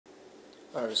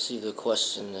I received a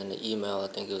question in the email. I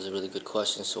think it was a really good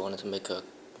question, so I wanted to make a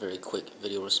very quick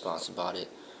video response about it.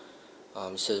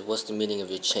 It says, what's the meaning of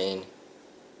your chain?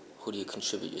 Who do you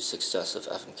contribute your success of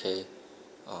FMK?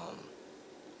 Um,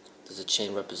 does the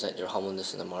chain represent your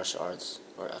humbleness in the martial arts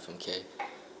or FMK?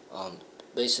 Um,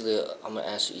 Basically, I'm going to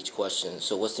answer each question.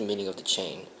 So what's the meaning of the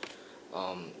chain?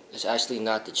 It's actually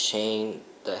not the chain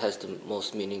that has the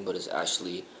most meaning, but it's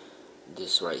actually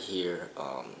this right here.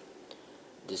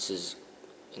 This is,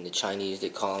 in the Chinese, they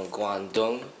call him Guan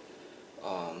Dung.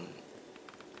 Um,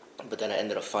 but then I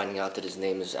ended up finding out that his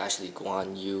name is actually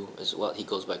Guan Yu as well. He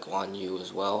goes by Guan Yu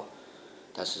as well.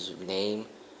 That's his name.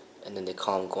 And then they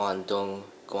call him Guan Dung,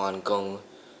 Guan Gong.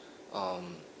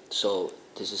 So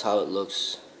this is how it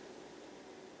looks.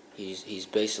 He's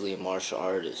basically a martial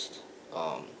artist,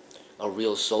 a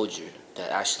real soldier that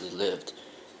actually lived.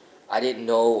 I didn't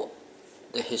know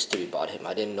the history about him.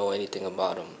 I didn't know anything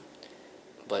about him.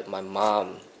 But my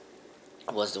mom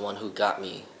was the one who got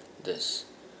me this.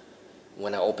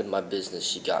 When I opened my business,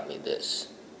 she got me this.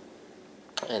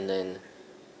 And then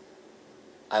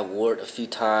I wore it a few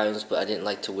times, but I didn't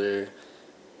like to wear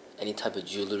any type of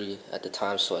jewelry at the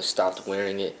time, so I stopped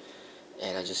wearing it.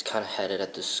 And I just kind of had it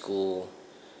at the school.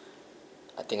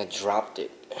 I think I dropped it,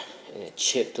 and it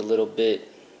chipped a little bit.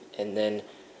 And then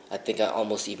I think I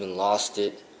almost even lost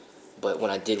it. But when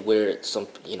I did wear it,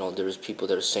 there was people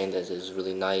that are saying that it was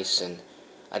really nice, and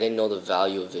I didn't know the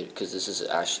value of it because this is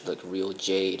actually like real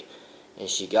jade. And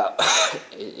she got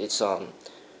it's a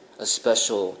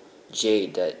special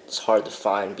jade that's hard to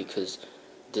find because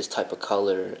this type of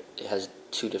color, it has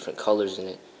two different colors in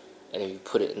it, and if you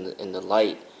put it in the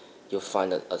light, you'll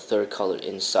find a third color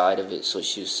inside of it. So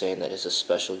she was saying that it's a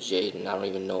special jade, and I don't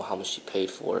even know how much she paid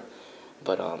for it,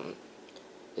 but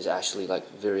it's actually like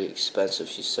very expensive,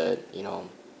 she said,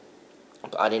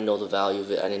 but I didn't know the value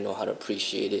of it. I didn't know how to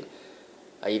appreciate it.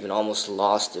 I even almost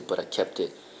lost it, but I kept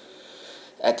it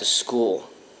at the school.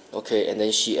 Okay, and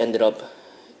then she ended up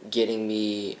getting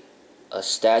me a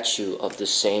statue of the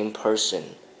same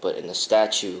person, but in the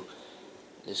statue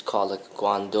it's called like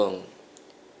Guangdong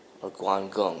or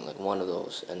Guanggung, like one of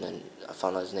those. And then I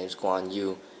found out his name's Guan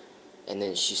Yu, and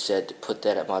then she said to put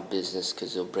that at my business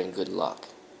because it'll bring good luck.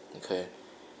 Okay,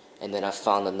 and then I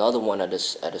found another one at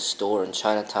a store in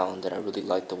Chinatown that I really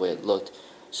liked the way it looked,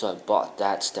 so I bought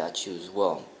that statue as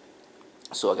well.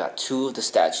 So I got two of the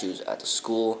statues at the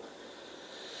school,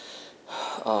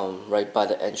 right by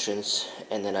the entrance,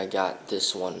 and then I got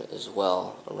this one as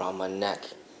well around my neck.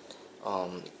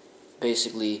 Um,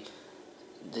 Basically,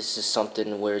 this is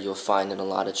something where you'll find in a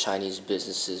lot of Chinese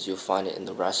businesses. You'll find it in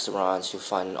the restaurants. You'll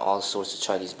find in all sorts of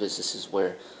Chinese businesses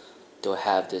where they'll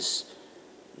have this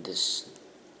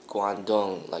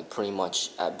Guangdong, like pretty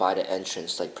much by the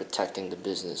entrance, like protecting the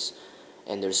business.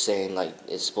 And they're saying like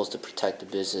it's supposed to protect the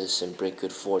business and bring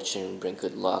good fortune, bring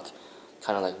good luck,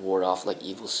 kind of like ward off like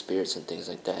evil spirits and things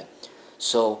like that.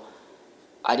 So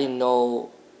I didn't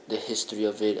know the history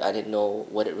of it. I didn't know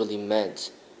what it really meant.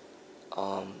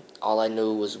 All I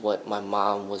knew was what my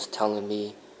mom was telling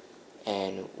me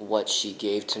and what she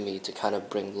gave to me to kind of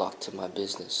bring luck to my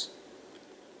business.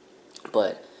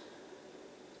 But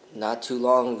not too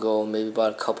long ago, maybe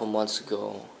about a couple months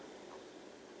ago,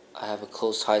 I have a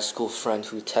close high school friend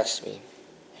who texted me,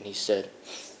 and he said,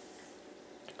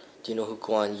 "Do you know who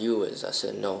Guan Yu is?" I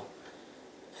said, "No."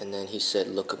 And then he said,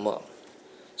 "Look him up."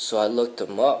 So I looked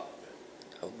him up.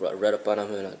 I read up on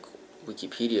him in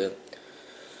Wikipedia.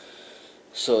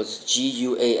 So it's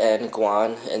Guan,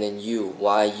 Guan, and then Yu,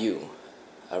 Y-U.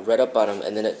 I read up on him,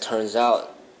 and then it turns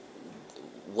out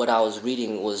what I was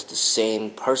reading was the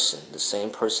same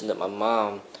person that my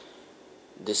mom,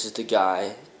 this is the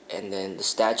guy, and then the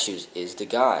statues is the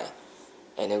guy.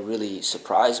 And it really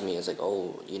surprised me. It's like,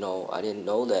 oh, I didn't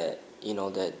know that,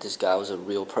 that this guy was a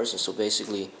real person. So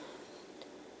basically,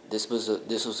 this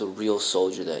was a real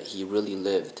soldier that he really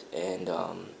lived, and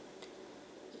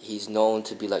he's known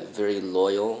to be like very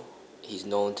loyal. He's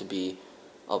known to be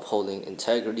upholding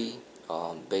integrity,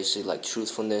 basically like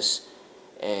truthfulness,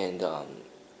 and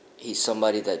he's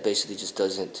somebody that basically just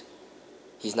doesn't.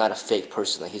 He's not a fake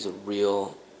person. Like he's a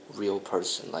real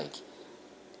person. Like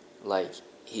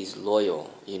he's loyal,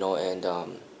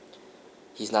 and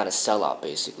he's not a sellout.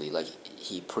 Basically, like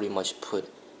he pretty much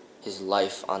put his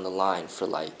life on the line for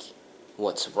like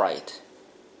what's right,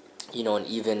 and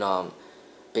even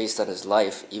based on his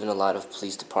life, even a lot of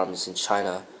police departments in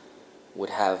China would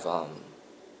have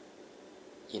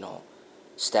you know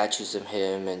statues of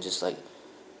him and just like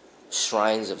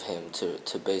shrines of him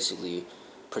to basically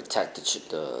protect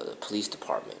the police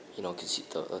department, because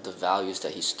the values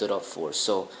that he stood up for.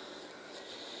 So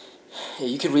Yeah,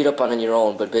 you can read up on it on your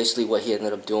own, but basically what he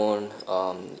ended up doing,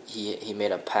 he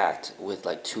made a pact with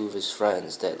like two of his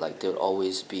friends that like they would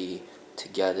always be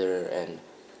together and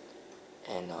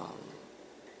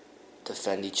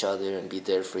defend each other and be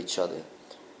there for each other.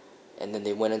 And then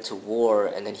they went into war,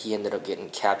 and then he ended up getting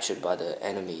captured by the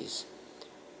enemies.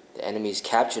 The enemies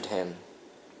captured him,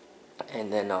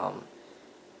 and then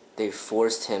they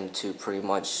forced him to pretty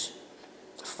much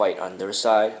fight on their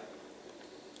side.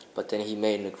 But then he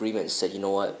made an agreement and said, you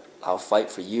know what, I'll fight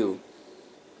for you,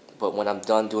 but when I'm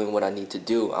done doing what I need to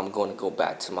do, I'm going to go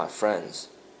back to my friends.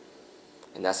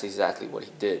 And that's exactly what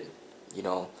he did. You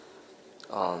know,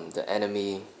 the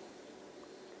enemies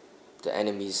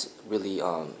really,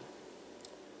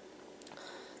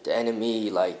 the enemy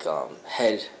like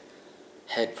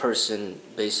head person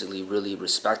basically really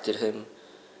respected him,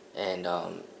 and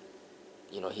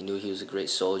you know, he knew he was a great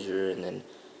soldier, and then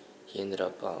he ended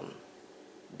up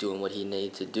doing what he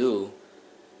needed to do,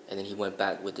 and then he went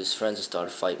back with his friends and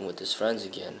started fighting with his friends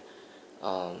again,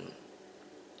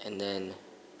 and then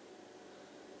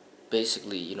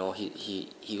basically, you know,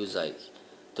 he was like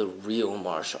the real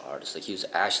martial artist. Like, he was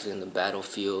actually in the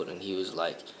battlefield, and he was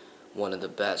like one of the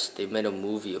best. They made a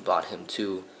movie about him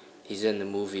too. He's in the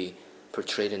movie,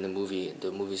 portrayed in the movie. The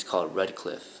movie's called Red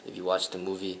Cliff. If you watch the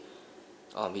movie,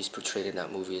 he's portrayed in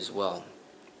that movie as well.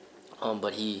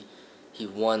 But he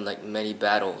won like many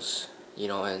battles, you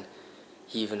know, and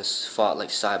he even fought like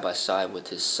side by side with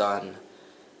his son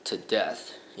to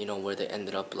death, you know, where they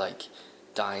ended up like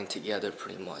dying together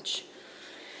pretty much.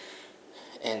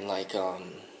 And like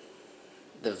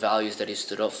the values that he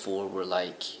stood up for were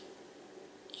like,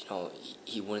 you know,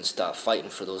 he wouldn't stop fighting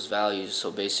for those values.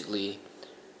 So basically,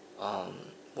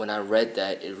 when I read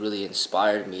that, it really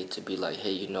inspired me to be like,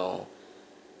 hey, you know,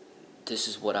 this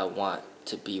is what I want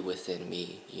to be within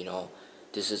me, you know.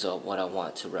 This is what I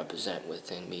want to represent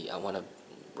within me. I want to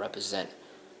represent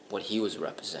what he was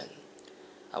representing.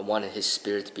 I wanted his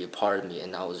spirit to be a part of me,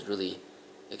 and I was really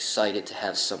excited to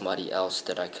have somebody else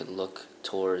that I could look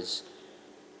towards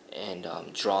and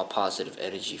draw positive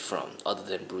energy from, other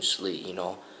than Bruce Lee. You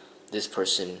know, this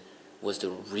person was the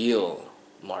real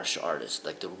martial artist,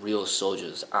 like the real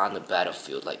soldiers on the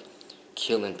battlefield, like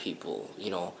killing people, you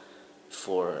know,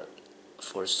 for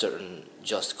a certain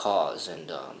just cause,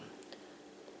 and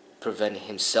preventing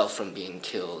himself from being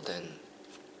killed. And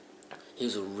he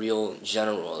was a real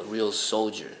general, a real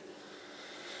soldier.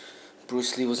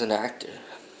 Bruce Lee was an actor,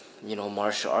 you know,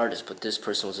 martial artist, but this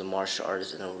person was a martial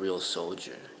artist and a real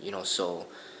soldier, you know. So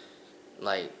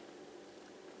like,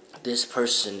 this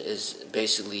person is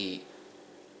basically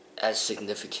as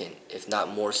significant, if not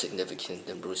more significant,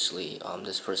 than Bruce Lee.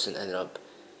 This person ended up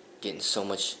getting so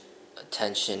much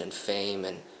attention and fame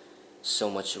and so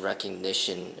much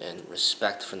recognition and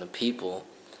respect from the people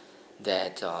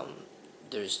that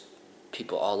there's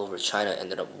people all over China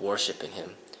ended up worshiping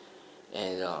him.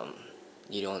 And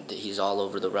you know, he's all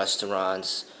over the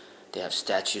restaurants. They have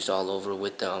statues all over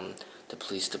with them. The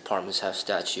police departments have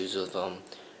statues of them.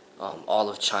 All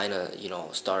of China, you know,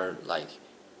 started like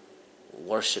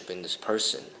worshiping this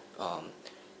person.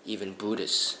 Even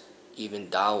Buddhists, even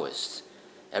Taoists,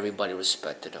 everybody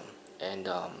respected him. And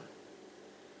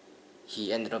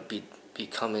he ended up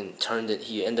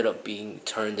he ended up being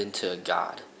turned into a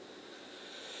god.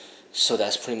 So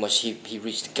that's pretty much, he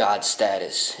reached god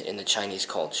status in the Chinese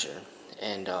culture.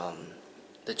 And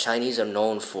the Chinese are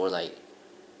known for like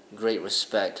great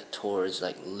respect towards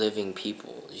like living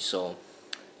people. So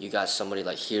you got somebody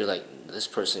like here, like this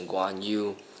person Guan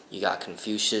Yu, you got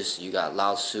Confucius, you got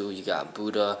Lao Tzu, you got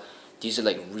Buddha. These are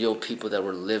like real people that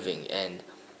were living, and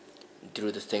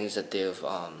through the things that they've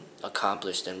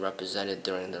accomplished and represented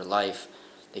during their life,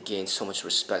 they gained so much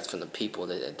respect from the people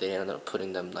that they ended up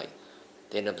putting them like,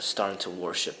 they ended up starting to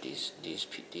worship these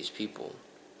people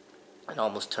and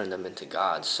almost turn them into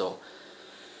gods. So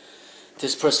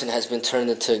this person has been turned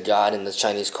into a god in the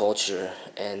Chinese culture,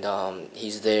 and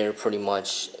he's there pretty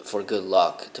much for good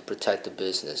luck, to protect the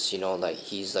business. You know, like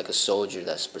he's like a soldier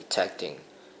that's protecting.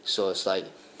 So it's like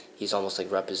he's almost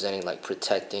like representing, like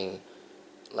protecting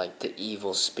like the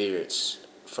evil spirits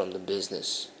from the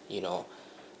business, you know.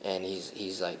 And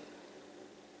he's like,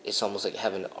 it's almost like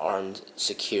having armed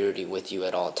security with you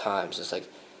at all times. It's like,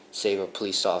 say a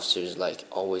police officer is like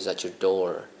always at your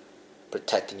door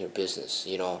protecting your business,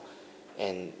 you know,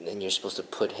 and you're supposed to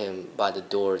put him by the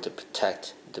door to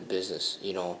protect the business,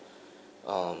 you know.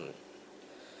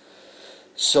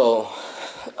 So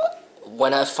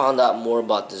when I found out more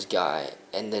about this guy,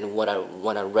 and then when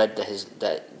I read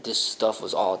that this stuff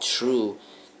was all true,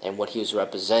 and what he was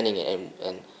representing,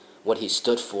 and what he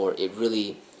stood for, it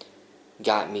really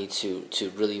got me to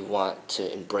really want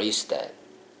to embrace that.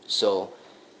 So,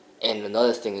 and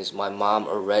another thing is my mom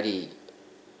already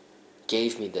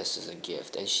gave me this as a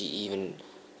gift, and she even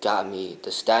got me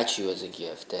the statue as a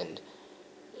gift, and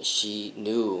she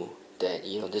knew that,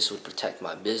 you know, this would protect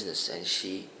my business, and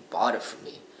she bought it for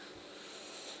me.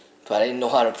 But I didn't know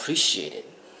how to appreciate it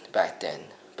back then.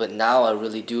 But now I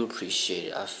really do appreciate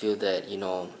it. I feel that, you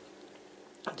know,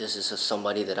 this is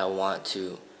somebody that I want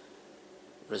to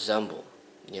resemble,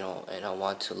 you know, and I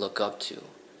want to look up to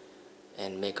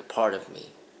and make a part of me,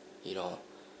 you know.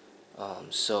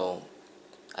 So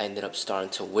I ended up starting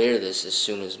to wear this as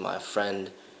soon as my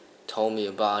friend told me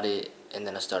about it, and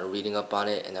then I started reading up on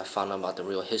it, and I found out about the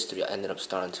real history. I ended up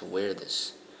starting to wear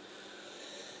this.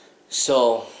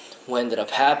 So what ended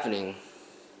up happening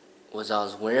was I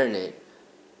was wearing it,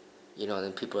 you know, and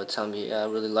then people are telling me, yeah, I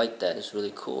really like that. It's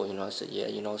really cool. You know, I said, yeah,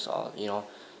 you know, it's all, you know,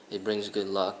 it brings good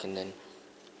luck. And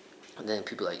then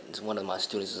people like, one of my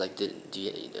students is like,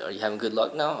 are you having good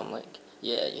luck now? I'm like,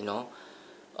 yeah, you know.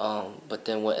 But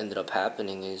then what ended up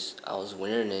happening is I was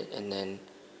wearing it, and then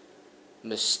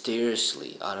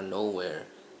mysteriously out of nowhere,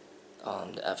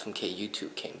 the FMK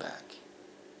YouTube came back,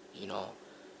 you know,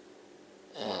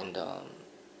 and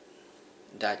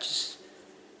that just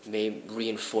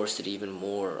reinforced it even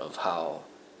more of how,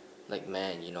 like,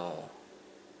 man, you know,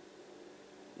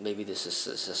 maybe this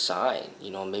is a sign, you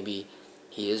know, maybe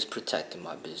he is protecting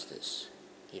my business,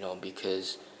 you know,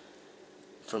 because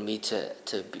for me to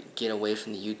get away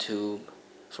from the YouTube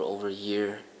for over a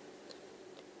year,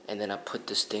 and then I put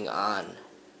this thing on,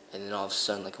 and then all of a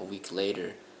sudden, like a week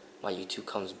later, my YouTube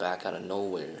comes back out of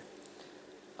nowhere.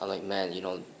 I'm like, man, you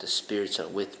know, the spirits are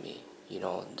with me, you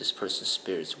know, this person's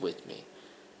spirit's with me,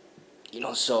 you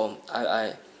know. So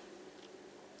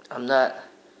I'm not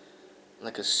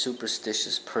like a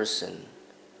superstitious person,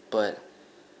 but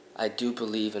I do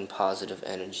believe in positive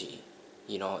energy,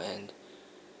 you know, and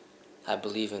I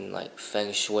believe in like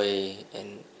feng shui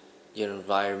and your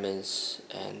environments,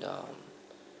 and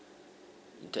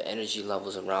the energy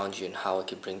levels around you and how it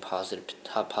can bring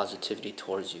positivity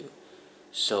towards you.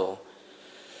 So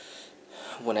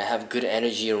when I have good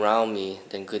energy around me,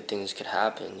 then good things could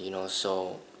happen, you know.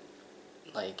 So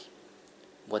like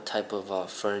what type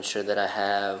of furniture that I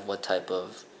have, what type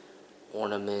of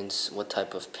ornaments, what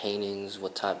type of paintings,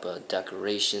 what type of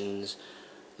decorations,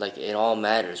 like it all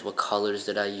matters. What colors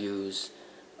that I use,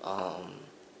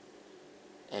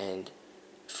 and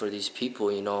for these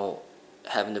people, you know,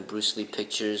 having the Bruce Lee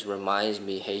pictures reminds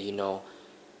me, hey, you know,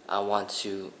 I want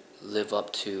to live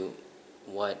up to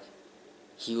what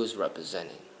he was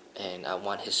representing, and I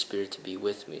want his spirit to be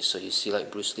with me. So you see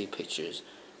like Bruce Lee pictures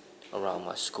around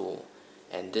my school,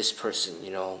 and this person,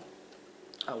 you know,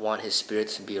 I want his spirit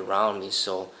to be around me,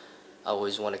 so I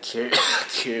always want to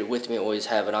carry it with me, always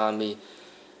have it on me.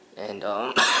 And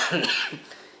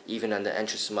even on the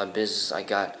entrance of my business, I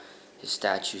got his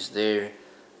statues there.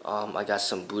 I got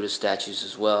some Buddha statues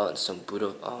as well, and some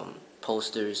Buddha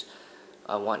posters.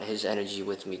 I want his energy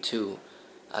with me too.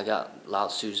 I got Lao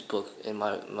Tzu's book in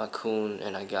my kun,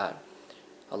 and I got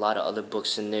a lot of other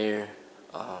books in there.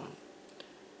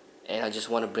 And I just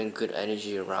want to bring good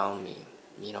energy around me,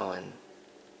 you know, and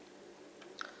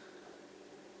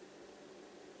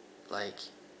like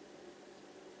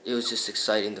it was just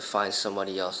exciting to find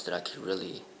somebody else that I could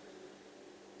really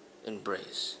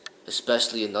embrace.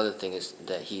 Especially another thing is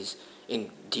that he's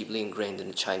deeply ingrained in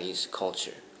the Chinese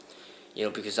culture. You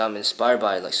know, because I'm inspired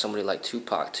by like somebody like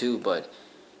Tupac too, but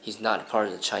he's not a part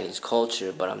of the Chinese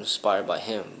culture, but I'm inspired by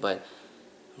him. But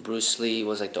Bruce Lee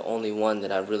was like the only one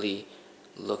that I really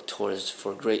looked towards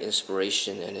for great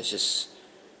inspiration, and it's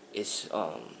it's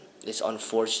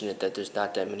unfortunate that there's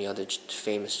not that many other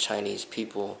famous Chinese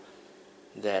people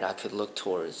that I could look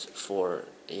towards for,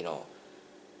 you know,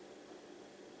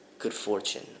 good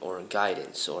fortune or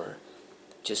guidance or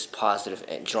just positive,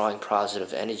 drawing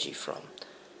positive energy from.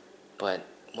 But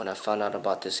when I found out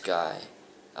about this guy,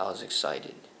 I was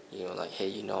excited. You know, like, hey,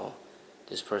 you know,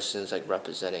 this person is like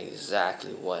representing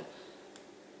exactly what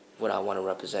I want to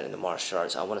represent in the martial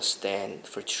arts. I want to stand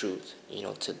for truth, you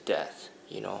know, to death,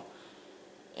 you know,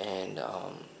 and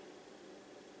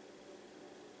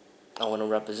I want to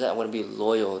represent. I want to be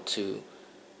loyal to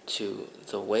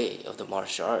the way of the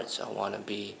martial arts. I want to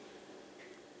be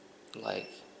like,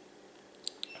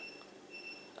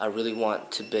 I really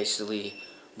want to basically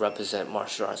represent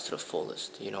martial arts to the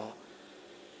fullest, you know.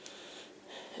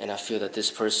 And I feel that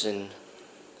this person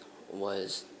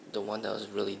was the one that was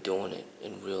really doing it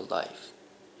in real life,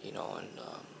 you know. And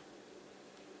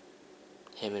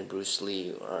him and Bruce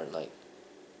Lee are like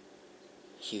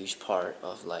huge part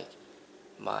of like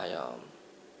my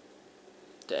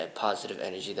the positive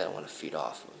energy that I want to feed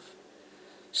off of.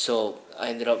 So I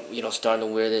ended up, starting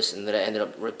to wear this, and then I ended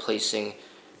up replacing,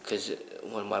 because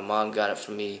when my mom got it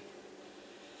for me,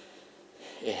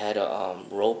 it had a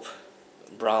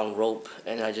brown rope,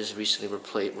 and I just recently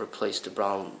replaced the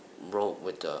brown rope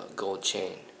with the gold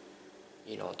chain,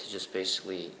 to just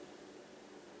basically,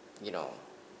 you know,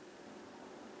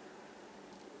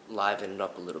 liven it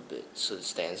up a little bit so it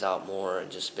stands out more,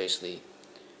 and just basically,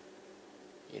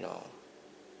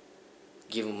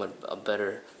 give them a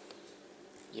better,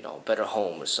 better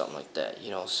home or something like that,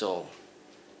 So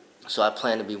I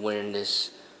plan to be wearing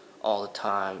this all the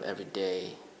time, every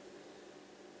day,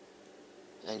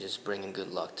 and just bringing good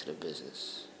luck to the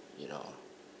business.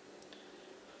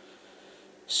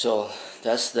 So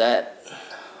that's that.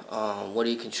 What do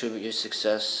you contribute your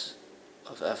success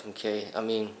of FMK? I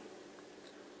mean,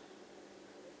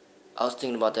 I was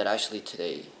thinking about that actually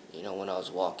today, when I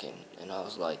was walking, and I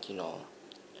was like,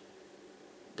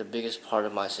 the biggest part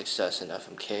of my success in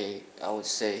FMK, I would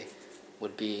say,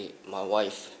 would be my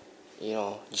wife,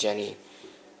 Jenny.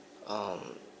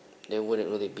 There wouldn't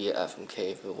really be a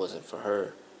FMK if it wasn't for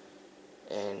her.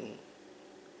 And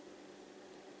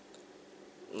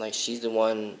like, she's the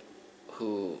one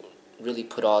who really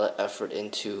put all the effort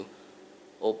into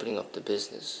opening up the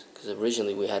business, because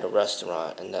originally we had a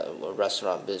restaurant, and a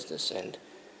restaurant business, and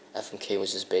FMK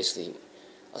was just basically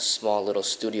a small little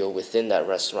studio within that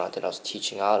restaurant that I was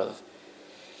teaching out of.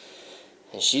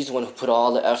 And she's the one who put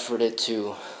all the effort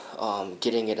into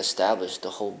getting it established, the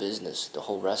whole business, the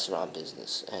whole restaurant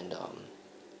business. And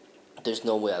there's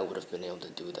no way I would have been able to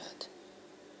do that.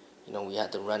 We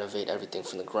had to renovate everything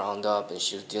from the ground up, and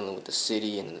she was dealing with the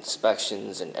city and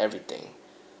inspections and everything,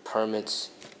 permits,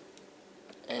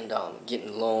 and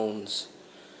getting loans.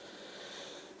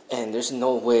 And there's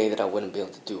no way that I wouldn't be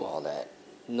able to do all that.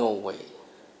 No way.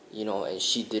 And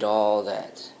she did all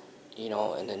that,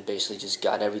 and then basically just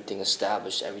got everything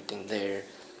established, everything there.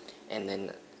 And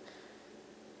then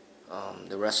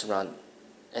the restaurant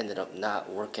ended up not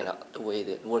working out the way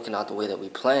that we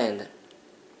planned.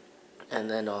 And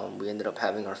then we ended up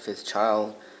having our 5th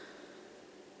child.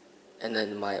 And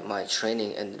then my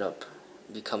training ended up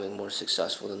becoming more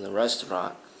successful than the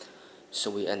restaurant.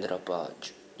 So we ended up,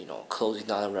 closing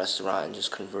down the restaurant and just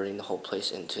converting the whole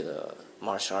place into the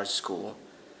martial arts school.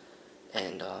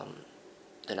 And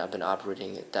then I've been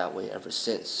operating it that way ever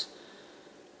since.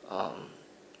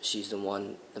 She's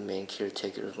the main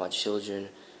caretaker of my children,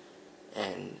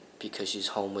 and because she's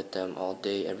home with them all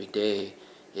day, every day,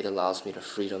 it allows me the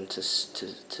freedom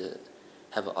to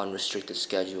have an unrestricted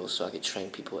schedule, so I could train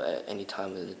people at any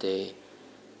time of the day.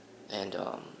 And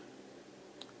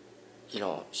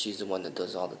she's the one that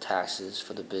does all the taxes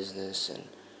for the business and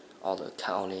all the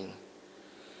accounting.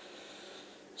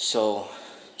 So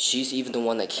she's even the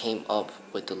one that came up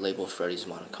with the label Freddy's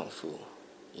Modern Kung Fu.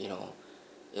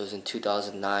 It was in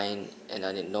 2009, and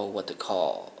I didn't know what to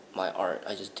call my art.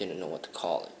 I just didn't know what to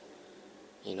call it.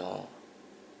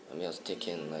 I was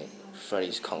thinking like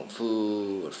Freddy's Kung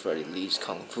Fu or Freddy Lee's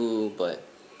Kung Fu, but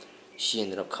she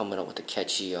ended up coming up with the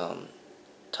catchy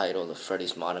title of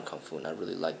Freddy's Modern Kung Fu, and I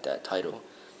really liked that title,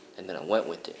 and then I went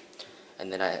with it.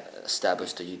 And then I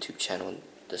established a YouTube channel in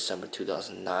December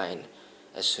 2009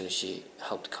 as soon as she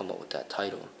helped come up with that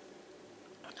title.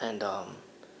 And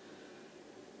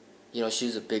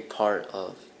she's a big part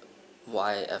of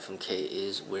why FMK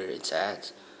is where it's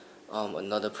at.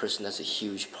 Another person that's a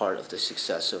huge part of the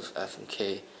success of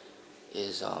FMK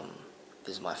is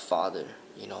my father,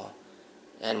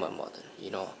 and my mother.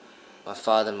 My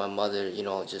father and my mother,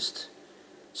 just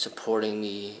supporting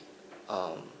me,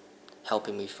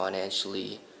 helping me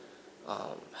financially,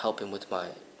 helping with my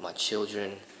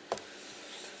children,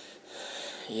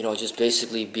 just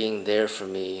basically being there for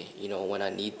me, when I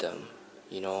need them.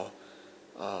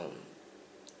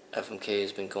 FMK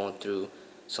has been going through,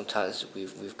 sometimes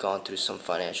we've gone through some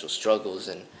financial struggles,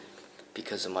 and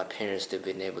because of my parents, they've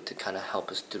been able to kind of help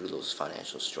us through those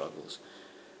financial struggles.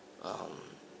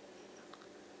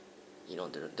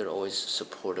 They're always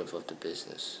supportive of the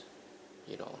business.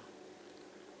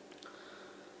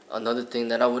 Another thing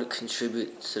that I would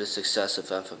contribute to the success of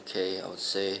FMK, I would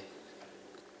say,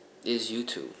 is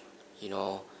YouTube.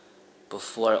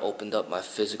 Before I opened up my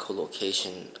physical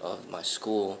location of my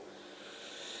school,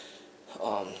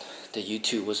 the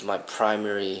YouTube was my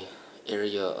primary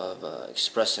area of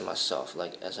expressing myself,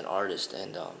 like as an artist,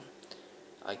 and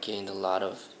I gained a lot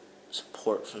of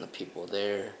support from the people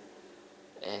there,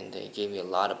 and they gave me a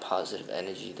lot of positive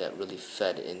energy that really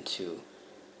fed into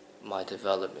my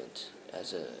development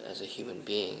as a human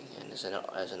being and as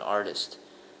an artist.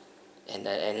 And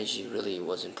that energy really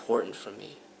was important for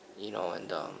me,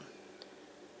 and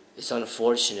it's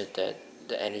unfortunate that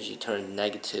the energy turned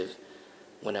negative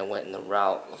when I went in the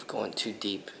route of going too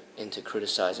deep into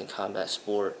criticizing combat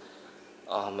sport.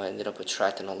 I ended up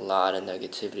attracting a lot of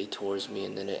negativity towards me,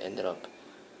 and then it ended up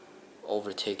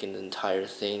overtaking the entire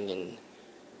thing and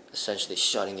essentially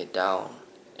shutting it down.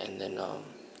 And then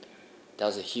that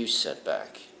was a huge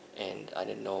setback, and I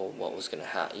didn't know what was going to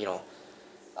happen.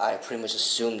 I pretty much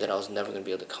assumed that I was never going to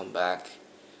be able to come back.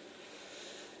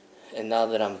 And now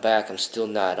that I'm back, I'm still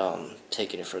not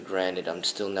taking it for granted. I'm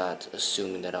still not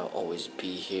assuming that I'll always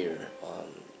be here.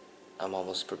 I'm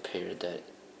almost prepared that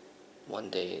one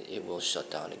day it will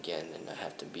shut down again, and I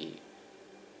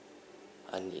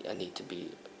need to be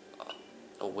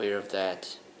aware of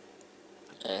that,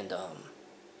 and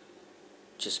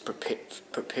just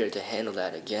prepared to handle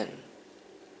that again.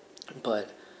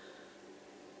 But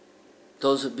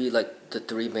those would be like the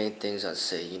three main things I'd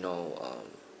say.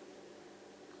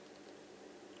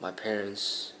 My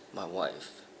parents, my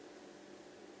wife,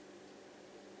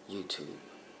 YouTube.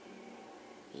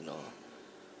 You know,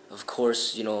 of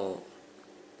course,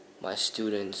 my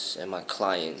students and my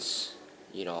clients.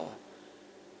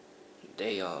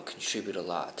 They contribute a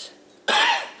lot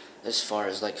as far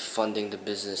as like funding the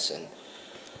business and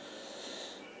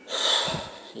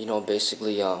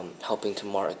basically helping to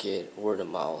market, word of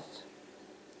mouth,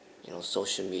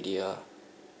 social media.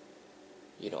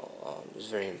 Is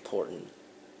very important.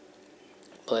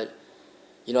 But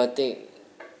I think,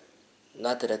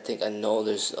 not that I think, I know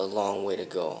there's a long way to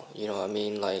go. I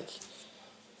mean, like,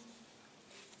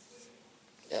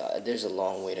 there's a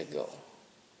long way to go.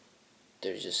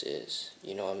 There just is.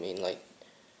 I mean, like,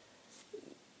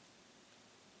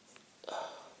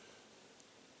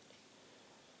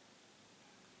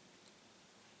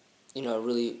 I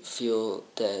really feel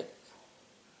that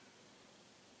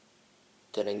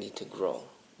I need to grow.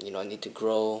 I need to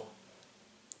grow.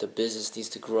 The business needs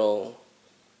to grow.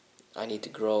 I need to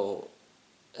grow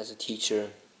as a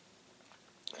teacher.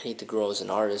 I need to grow as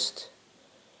an artist.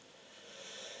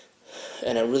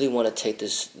 And I really want to take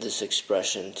this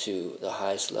expression to the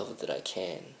highest level that I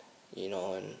can,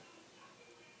 and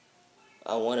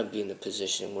I want to be in the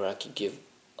position where I can give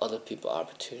other people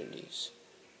opportunities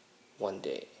one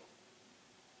day.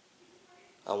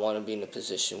 I want to be in a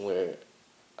position where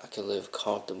I can live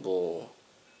comfortable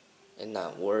and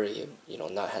not worry,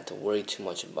 not have to worry too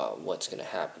much about what's going to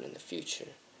happen in the future.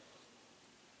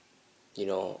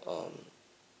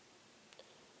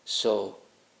 So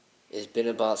it's been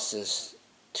about since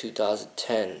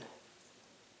 2010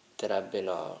 that I've been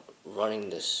running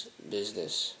this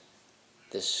business,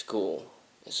 this school.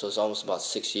 And so it's almost about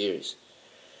 6 years.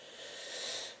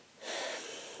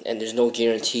 And there's no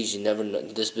guarantees. You never know.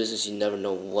 This business, you never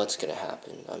know what's going to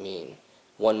happen. I mean,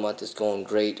 one month is going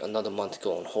great, another month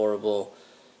going horrible,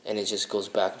 and it just goes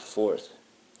back and forth.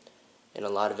 And a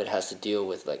lot of it has to deal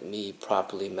with like me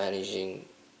properly managing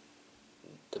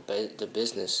the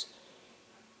business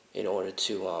in order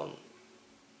to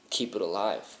keep it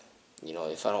alive.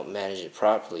 If I don't manage it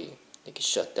properly, it can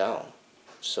shut down.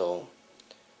 So,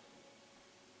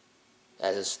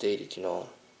 as I stated,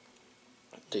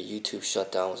 the YouTube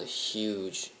shutdown was a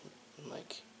huge,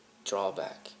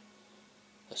 drawback,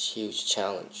 a huge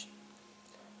challenge.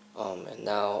 And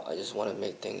now I just want to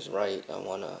make things right. I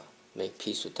want to make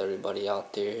peace with everybody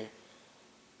out there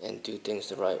and do things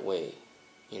the right way.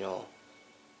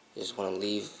 I just want to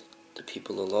leave the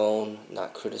people alone,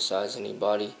 not criticize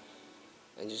anybody,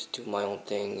 and just do my own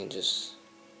thing and just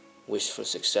wish for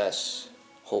success,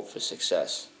 hope for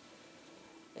success.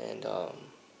 And like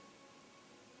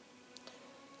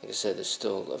I said, there's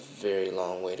still a very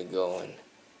long way to go, and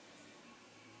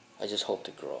I just hope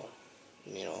to grow.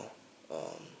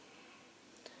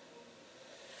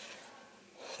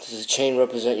 Does the chain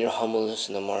represent your humbleness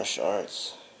in the martial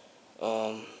arts?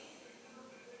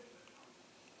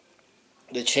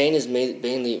 The chain is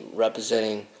mainly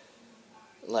representing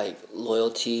like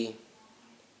loyalty,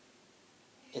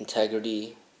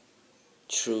 integrity,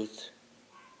 truth,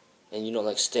 and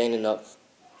like standing up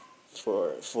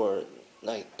for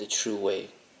like the true way.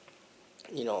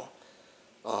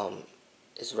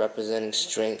 It's representing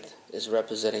strength. It's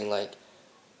representing like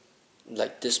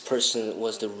this person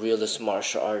was the realest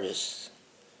martial artist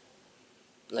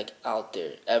like out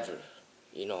there ever.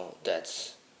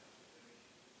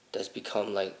 That's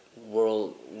become like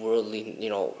worldly,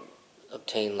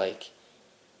 obtained like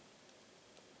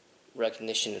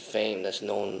recognition and fame that's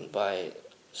known by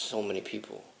so many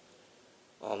people.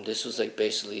 This was like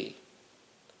basically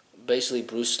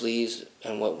Bruce Lee's,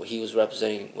 and what he was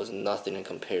representing was nothing in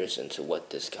comparison to what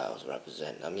this guy was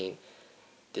representing. I mean,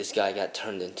 this guy got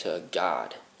turned into a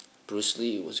god. Bruce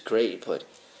Lee was great, but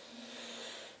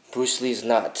Bruce Lee is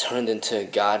not turned into a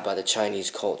god by the Chinese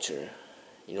culture.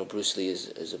 You know, Bruce Lee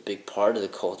is a big part of the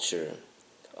culture,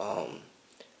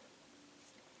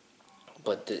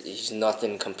 but he's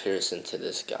nothing in comparison to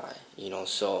this guy. You know,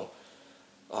 so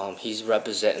he's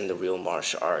representing the real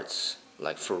martial arts,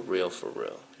 like for real,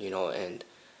 you know, and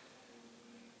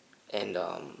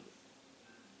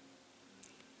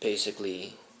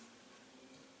basically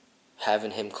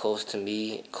having him close to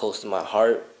me, close to my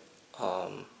heart,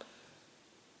 um,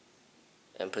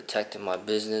 and protecting my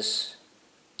business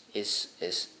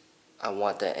is I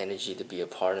want that energy to be a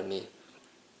part of me.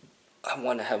 I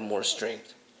want to have more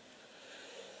strength,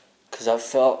 because I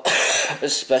felt,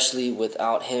 especially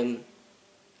without him,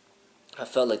 I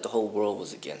felt like the whole world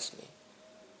was against me.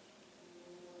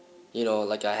 You know,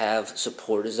 like I have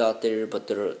supporters out there, but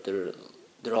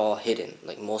they're all hidden.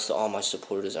 Like most of all my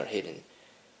supporters are hidden.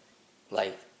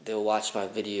 Like they'll watch my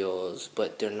videos,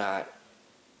 but they're not,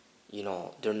 you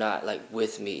know, they're not like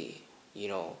with me, you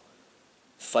know,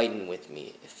 fighting with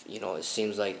me. If, you know, it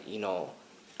seems like, you know,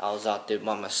 I was out there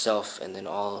by myself, and then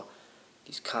all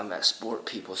these combat sport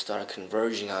people started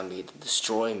converging on me to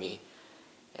destroy me,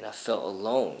 and I felt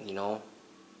alone, you know.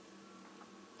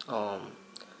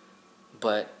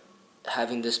 But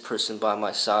having this person by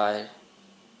my side,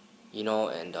 you know,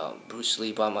 and Bruce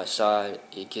Lee by my side,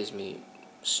 it gives me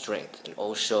strength. And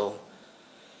Osho,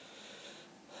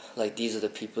 like these are the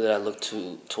people that I look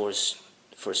towards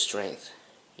for strength.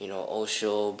 You know,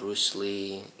 Osho, Bruce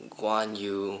Lee, Guan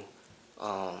Yu,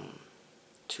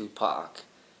 Tupac.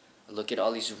 I look at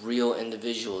all these real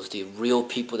individuals, the real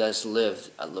people that's lived.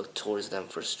 I look towards them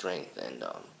for strength, and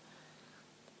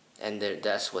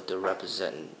that's what they're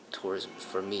representing towards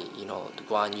for me. You know, the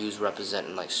Guan Yu's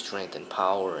representing like strength and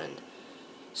power and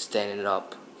standing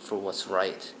up for what's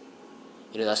right.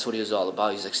 You know, that's what he was all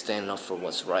about. He's like standing up for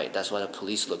what's right. That's why the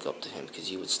police look up to him, because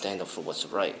he would stand up for what's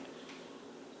right.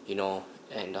 You know,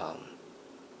 and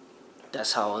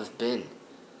that's how I've been,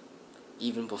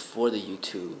 even before the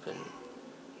YouTube. And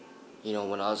you know,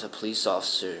 when I was a police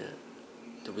officer,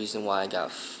 the reason why I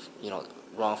got, you know,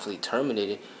 wrongfully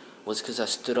terminated was because I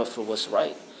stood up for what's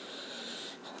right.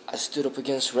 I stood up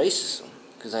against racism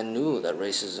because I knew that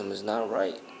racism is not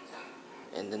right.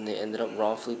 And then they ended up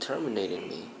wrongfully terminating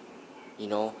me, you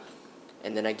know.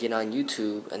 And then I get on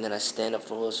YouTube, and then I stand up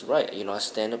for what's right. You know, I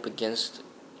stand up against,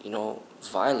 you know,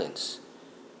 violence.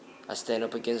 I stand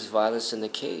up against violence in the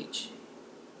cage,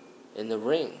 in the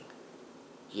ring,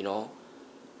 you know.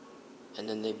 And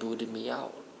then they booted me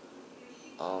out.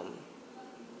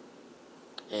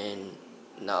 And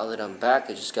now that I'm back,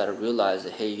 I just gotta realize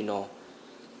that, hey, you know,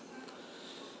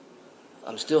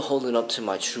 I'm still holding up to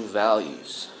my true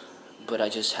values, but I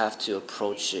just have to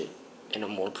approach it in a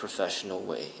more professional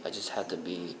way. I just have to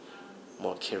be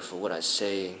more careful what I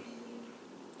say,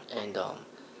 and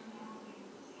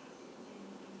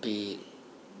be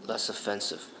less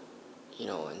offensive, you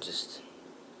know, and just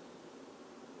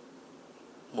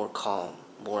more calm,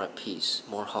 more at peace,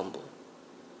 more humble,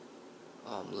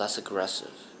 less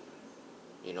aggressive,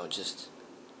 you know, just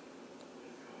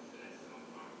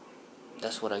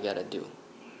that's what I gotta do.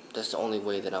 That's the only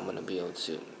way that I'm gonna be able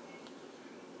to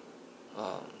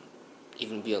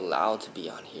even be allowed to be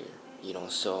on here, you know.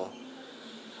 So,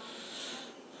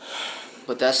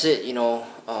 but that's it, you know.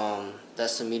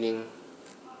 That's the meaning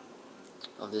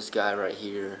of this guy right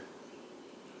here.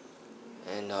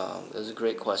 And it was a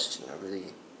great question. I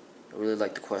really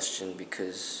like the question,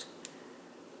 because,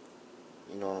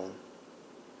 you know,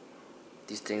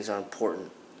 these things are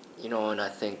important, you know. And I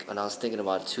think, and I was thinking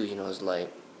about it too, you know, it's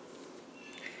like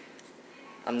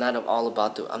I'm not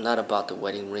about the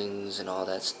wedding rings and all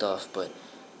that stuff, but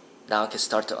now I can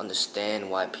start to understand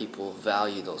why people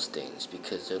value those things,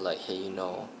 because they're like, hey, you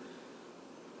know,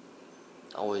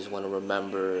 I always want to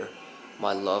remember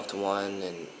my loved one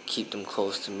and keep them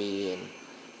close to me. And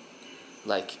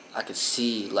like I could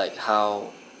see like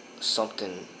how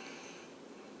something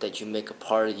that you make a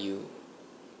part of you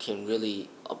can really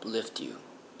uplift you,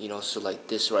 you know. So like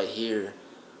this right here,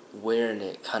 wearing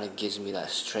it kind of gives me that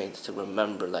strength to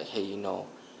remember, like, hey, you know,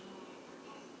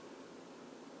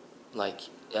 like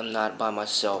I'm not by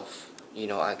myself, you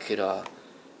know. I could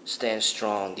stand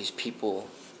strong. These people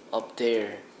up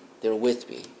there, they're with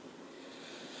me.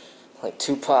 Like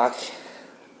Tupac,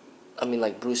 I mean,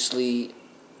 like Bruce Lee,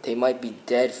 they might be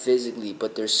dead physically,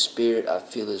 but their spirit, I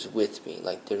feel, is with me.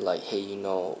 Like they're like, hey, you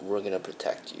know, we're gonna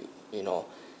protect you, you know.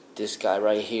 This guy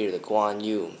right here, the Guan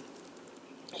Yu,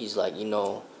 he's like, you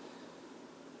know,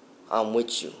 I'm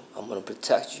with you. I'm gonna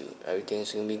protect you.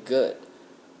 Everything's gonna be good.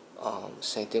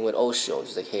 Same thing with Osho.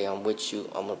 He's like, hey, I'm with you.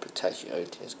 I'm gonna protect you.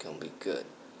 Everything's gonna be good.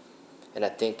 And I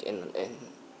think in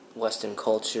Western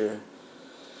culture,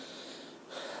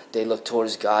 they look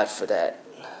towards God for that.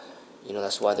 You know,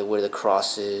 that's why they wear the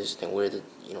crosses, they wear the,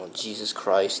 you know, Jesus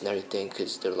Christ and everything,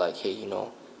 because they're like, hey, you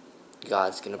know,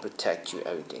 God's going to protect you,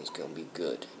 everything's going to be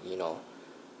good, you know.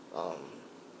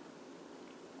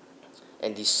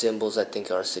 And these symbols, I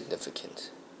think, are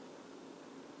significant.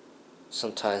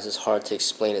 Sometimes it's hard to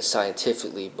explain it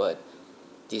scientifically, but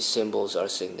these symbols are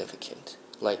significant.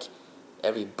 Like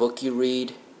every book you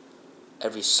read,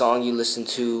 every song you listen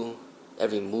to,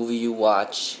 every movie you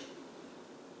watch,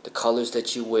 the colors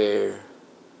that you wear,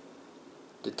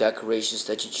 the decorations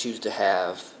that you choose to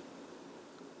have,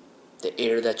 the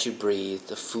air that you breathe,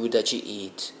 the food that you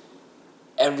eat,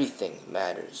 everything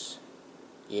matters.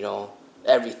 You know,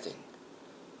 everything.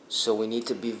 So we need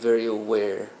to be very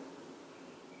aware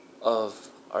of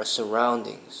our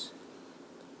surroundings,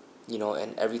 you know,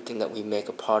 and everything that we make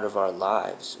a part of our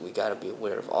lives. We got to be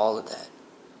aware of all of that,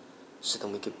 so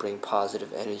then we could bring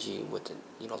positive energy with it,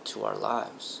 you know, to our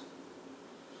lives.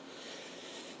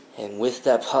 And with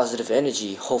that positive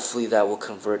energy, hopefully that will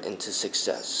convert into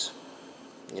success.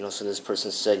 You know, so this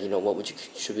person said, you know, what would you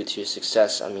contribute to your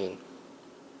success? I mean,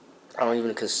 I don't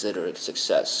even consider it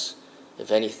success.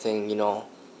 If anything, you know,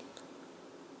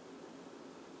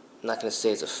 I'm not going to say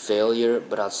it's a failure,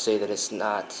 but I'll say that it's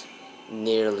not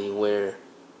nearly where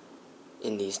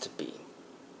it needs to be.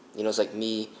 You know, it's like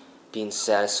me being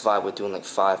satisfied with doing like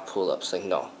 5 pull-ups. Like,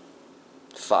 no.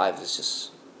 5 is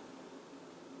just,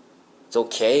 it's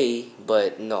okay,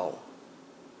 but no.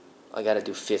 I gotta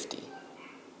do 50.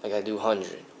 I gotta do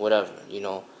 100. Whatever, you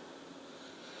know.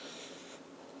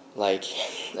 Like,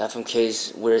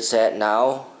 FMK's where it's at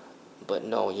now, but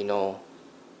no, you know,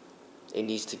 it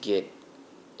needs to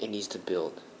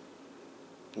build.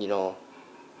 You know,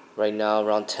 right now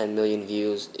around 10 million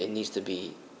views. It needs to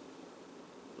be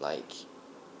like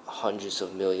hundreds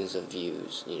of millions of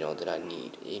views, you know, that I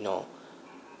need, you know.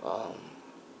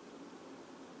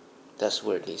 That's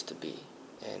where it needs to be.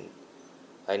 And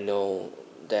I know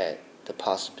that the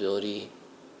possibility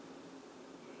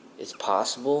is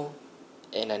possible,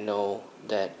 and I know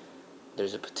that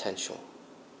there's a potential.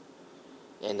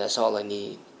 And that's all I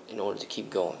need in order to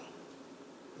keep going.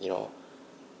 You know,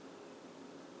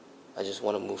 I just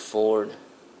want to move forward.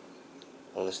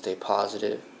 I want to stay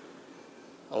positive.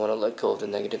 I want to let go of the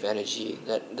negative energy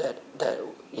that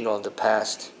you know, of the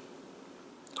past.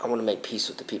 I want to make peace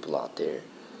with the people out there.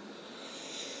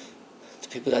 The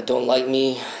people that don't like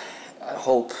me, I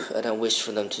hope and I wish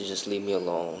for them to just leave me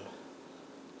alone.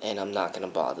 And I'm not going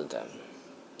to bother them,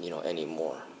 you know,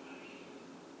 anymore.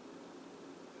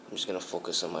 I'm just going to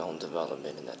focus on my own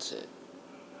development, and that's it.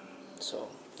 So,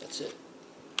 that's it.